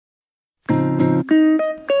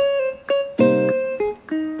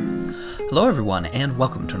Hello everyone, and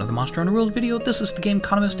welcome to another Monster Hunter World video. This is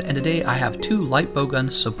Thegameconomist, and today I have two light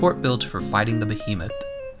bowgun support builds for fighting the Behemoth.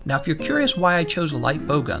 Now if you're curious why I chose light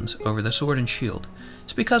bowguns over the sword and shield,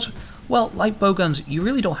 it's because, well, light bowguns, you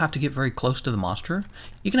really don't have to get very close to the monster.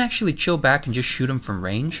 You can actually chill back and just shoot them from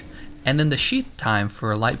range, and then the sheath time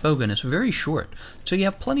for a light bowgun is very short, so you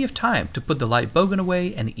have plenty of time to put the light bowgun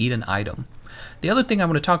away and eat an item. The other thing I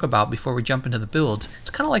want to talk about before we jump into the builds, it's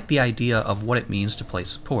kind of like the idea of what it means to play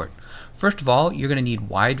support. First of all, you're going to need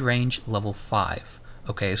wide range level 5.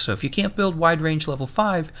 Okay, so if you can't build wide range level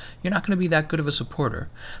 5, you're not going to be that good of a supporter.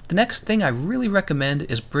 The next thing I really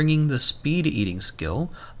recommend is bringing the speed eating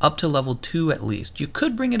skill up to level 2 at least. You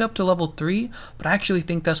could bring it up to level 3, but I actually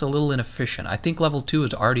think that's a little inefficient. I think level 2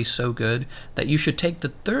 is already so good that you should take the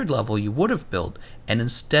third level you would have built and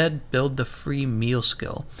instead build the free meal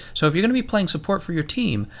skill. So if you're going to be playing support for your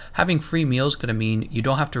team, having free meals is going to mean you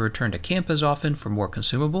don't have to return to camp as often for more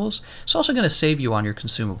consumables. It's also going to save you on your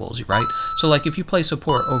consumables, right? So like if you play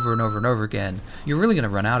support over and over and over again, you're really going to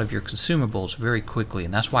run out of your consumables very quickly,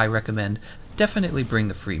 and that's why I recommend definitely bring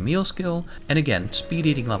the free meal skill. And again, speed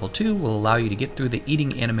eating level 2 will allow you to get through the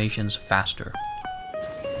eating animations faster.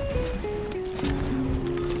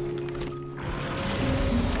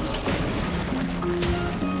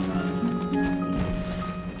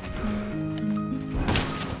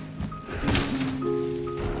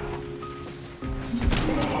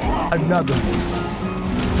 Another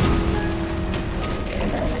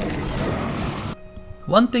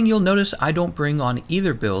one thing you'll notice I don't bring on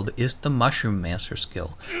either build is the Mushroom Mancer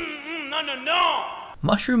skill. No!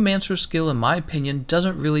 Mushroom Mancer skill, in my opinion,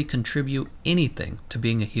 doesn't really contribute anything to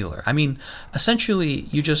being a healer. I mean, essentially,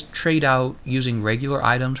 you just trade out using regular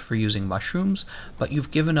items for using mushrooms, but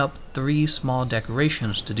you've given up 3 small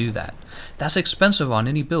decorations to do that. That's expensive on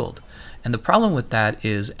any build. And the problem with that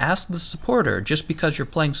is, as the supporter, just because you're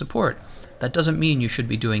playing support, that doesn't mean you should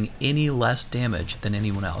be doing any less damage than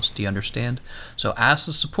anyone else. Do you understand? So as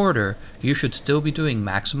the supporter, you should still be doing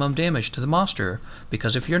maximum damage to the monster,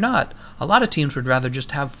 because if you're not, a lot of teams would rather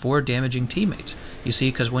just have 4 damaging teammates. You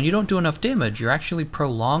see, because when you don't do enough damage, you're actually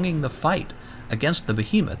prolonging the fight against the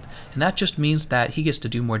Behemoth, and that just means that he gets to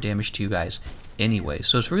do more damage to you guys anyway.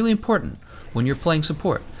 So it's really important when you're playing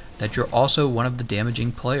support that you're also one of the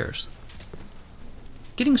damaging players.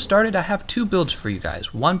 Getting started, I have 2 builds for you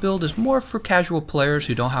guys. One build is more for casual players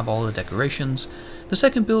who don't have all the decorations. The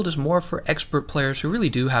second build is more for expert players who really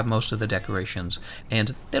do have most of the decorations,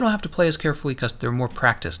 and they don't have to play as carefully because they're more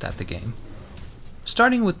practiced at the game.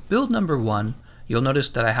 Starting with build number 1, you'll notice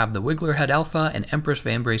that I have the Wiggler Head Alpha and Empress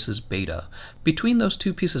Vambrace's Beta. Between those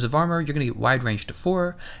 2 pieces of armor, you're going to get wide range to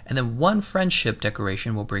 4, and then 1 friendship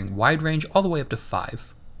decoration will bring wide range all the way up to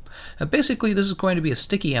 5. Now basically, this is going to be a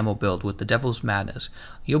sticky ammo build with the Devil's Madness.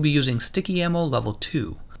 You'll be using sticky ammo level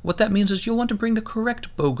 2. What that means is you'll want to bring the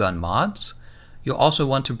correct bowgun mods. You'll also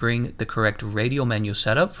want to bring the correct radial menu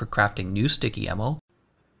setup for crafting new sticky ammo.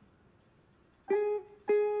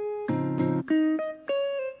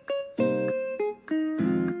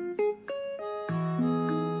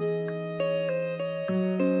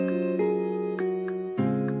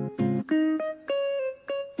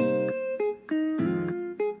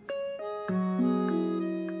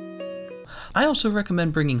 I also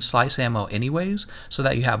recommend bringing slice ammo anyways, so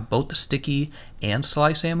that you have both the sticky and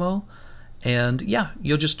slice ammo. And yeah,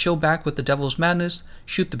 you'll just chill back with the Devil's Madness,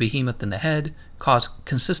 shoot the Behemoth in the head, cause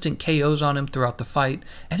consistent KOs on him throughout the fight,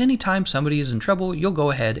 and anytime somebody is in trouble, you'll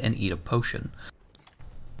go ahead and eat a potion.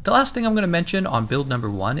 The last thing I'm going to mention on build number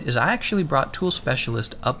 1 is I actually brought Tool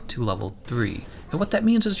Specialist up to level 3. And what that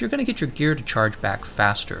means is you're going to get your gear to charge back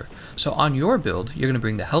faster. So on your build, you're going to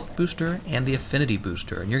bring the Health Booster and the Affinity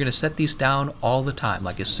Booster. And you're going to set these down all the time.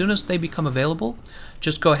 Like as soon as they become available,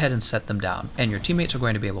 just go ahead and set them down. And your teammates are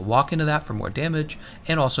going to be able to walk into that for more damage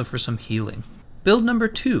and also for some healing. Build number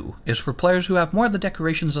 2 is for players who have more of the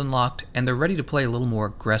decorations unlocked and they're ready to play a little more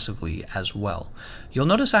aggressively as well. You'll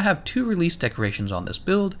notice I have 2 release decorations on this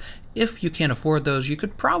build. If you can't afford those, you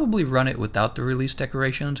could probably run it without the release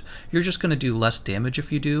decorations. You're just going to do less damage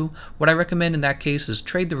if you do. What I recommend in that case is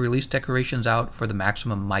trade the release decorations out for the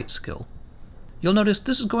maximum might skill. You'll notice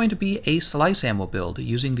this is going to be a slice ammo build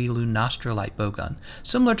using the Lunastra light bowgun.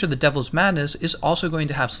 Similar to the Devil's Madness, is also going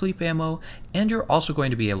to have sleep ammo, and you're also going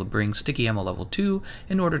to be able to bring sticky ammo level 2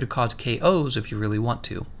 in order to cause KOs if you really want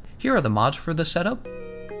to. Here are the mods for the setup,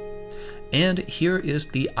 and here is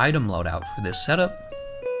the item loadout for this setup.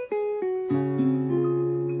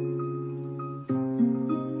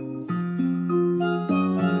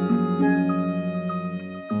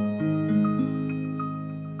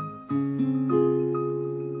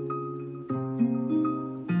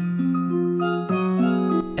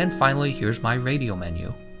 And finally, here's my radio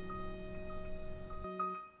menu.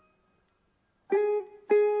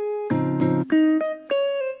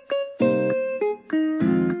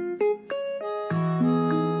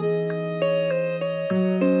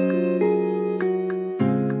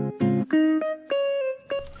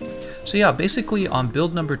 So yeah, basically on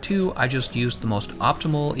build number 2, I just used the most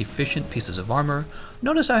optimal, efficient pieces of armor.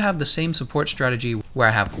 Notice I have the same support strategy where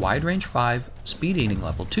I have wide range 5, speed eating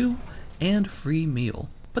level 2, and free meal.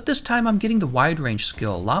 But this time I'm getting the wide range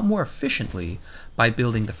skill a lot more efficiently by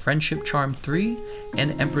building the Friendship Charm 3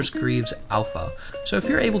 and Empress Greaves Alpha. So if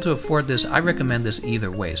you're able to afford this, I recommend this either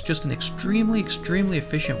way. It's just an extremely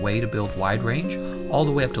efficient way to build wide range all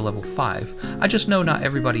the way up to level 5. I just know not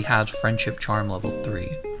everybody has Friendship Charm level 3.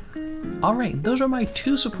 Alright, those are my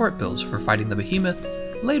 2 support builds for fighting the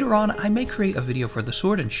Behemoth. Later on, I may create a video for the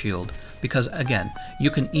Sword and Shield, because again, you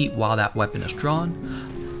can eat while that weapon is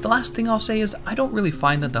drawn. The last thing I'll say is, I don't really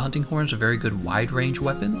find that the Hunting Horn is a very good wide range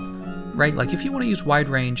weapon. Right, like if you want to use wide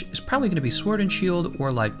range, it's probably going to be Sword and Shield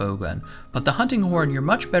or Light Bowgun. But the Hunting Horn, you're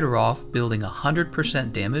much better off building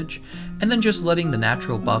 100% damage, and then just letting the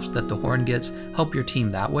natural buffs that the Horn gets help your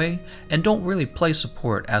team that way, and don't really play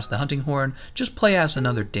support as the Hunting Horn, just play as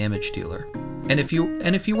another damage dealer. And if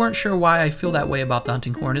you weren't sure why I feel that way about the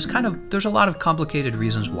Hunting Horn, there's a lot of complicated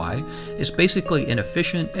reasons why. It's basically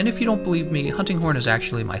inefficient, and if you don't believe me, Hunting Horn is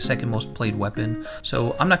actually my second most played weapon,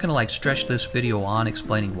 so I'm not gonna stretch this video on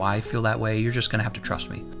explaining why I feel that way. You're just gonna have to trust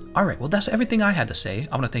me. Alright, well that's everything I had to say.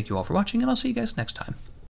 I want to thank you all for watching, and I'll see you guys next time.